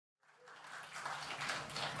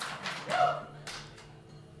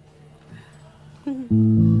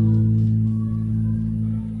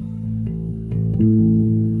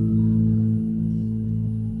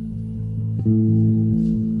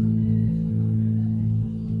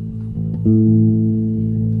The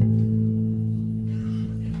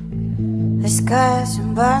scars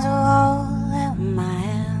and burns a hole in my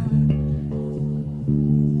hand.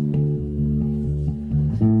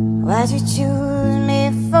 Why'd you choose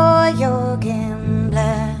me for your game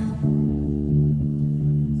plan?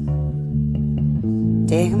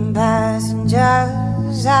 Taking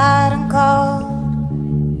passengers out and cold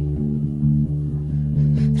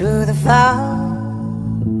through the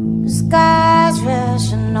fog, the skies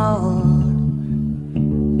rushing old.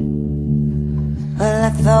 Well, I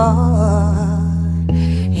thought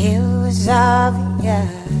it was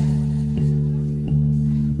obvious,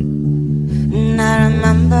 and I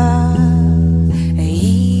remember I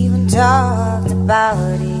even talked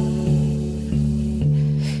about it.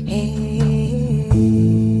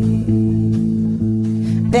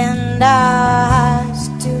 Bend our hearts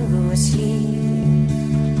to a sleep.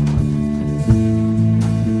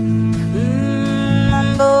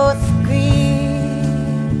 Both agreed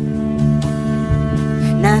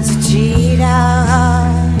not to cheat our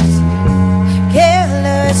hearts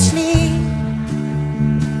carelessly,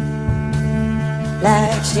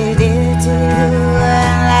 like she did to you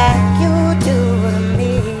and like you do to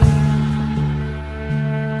me.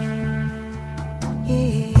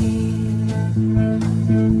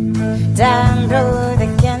 Time through the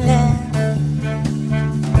kindling,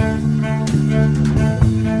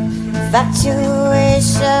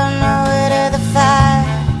 infatuation rid of the fire.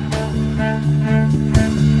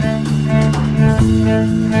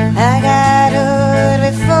 I got hood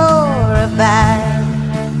before a bite.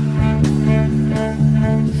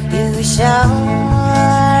 You show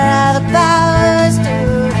all the powers to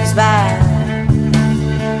inspire.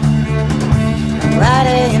 Why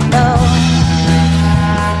do you know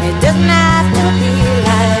it doesn't have to be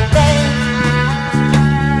like that?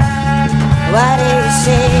 Why do you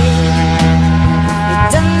say it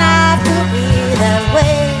doesn't have to be that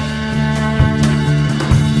way?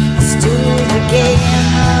 It's to the game,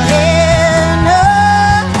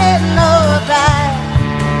 no pride.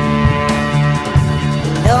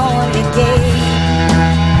 Don't be gay,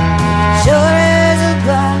 sure as it's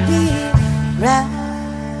gonna be right.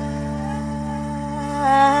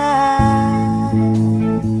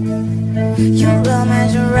 You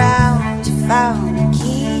rummaged around, you found a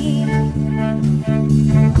key.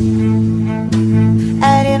 I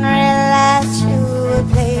didn't realize you were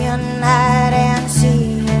playing hide and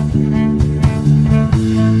seek.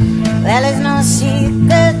 Well, there's no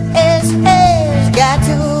secret, it's got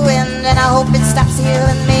to end, and I hope it stops you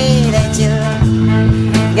and me, that you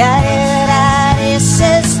got it out of your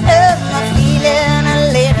system. I'm feeling a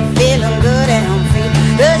little, feeling good and free,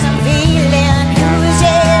 'cause I'm feeling used,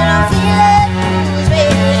 yeah, I'm feeling used,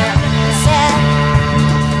 really sad.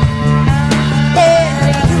 Yeah,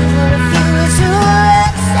 you refuse to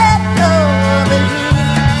accept or believe.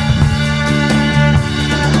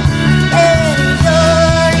 And your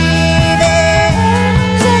revenge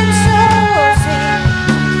is so sweet.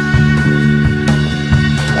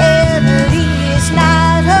 At least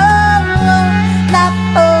not alone,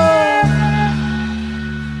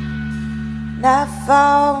 not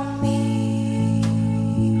for me.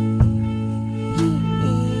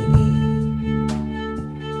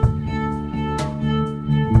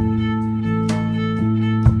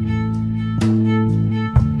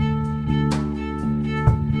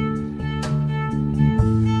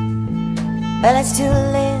 Well, it's too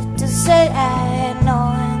late to say I had no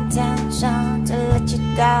intention to let you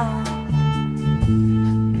down.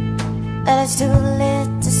 Well, it's too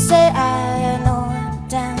late to say I had no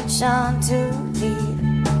intention to leave.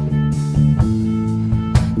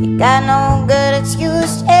 You got no good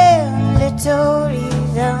excuse and little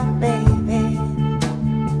reason, baby,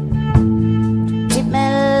 to treat me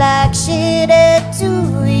like she did to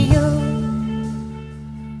you.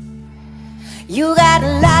 You got a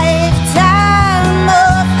lifetime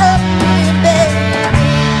of me,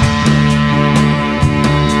 baby.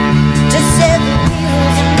 Just set the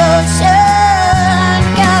wheels in motion,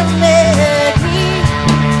 got me free.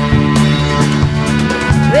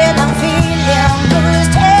 Well, I'm feeling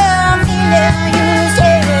bruised, yeah, I'm feeling used,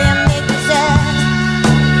 yeah, you make me sad.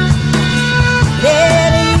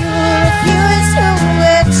 Yeah, you refuse to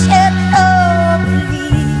accept or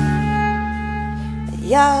believe that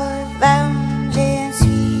you're bound.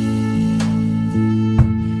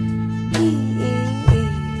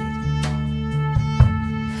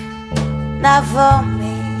 Not for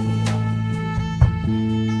me,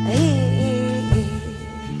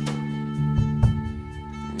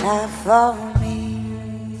 not for me.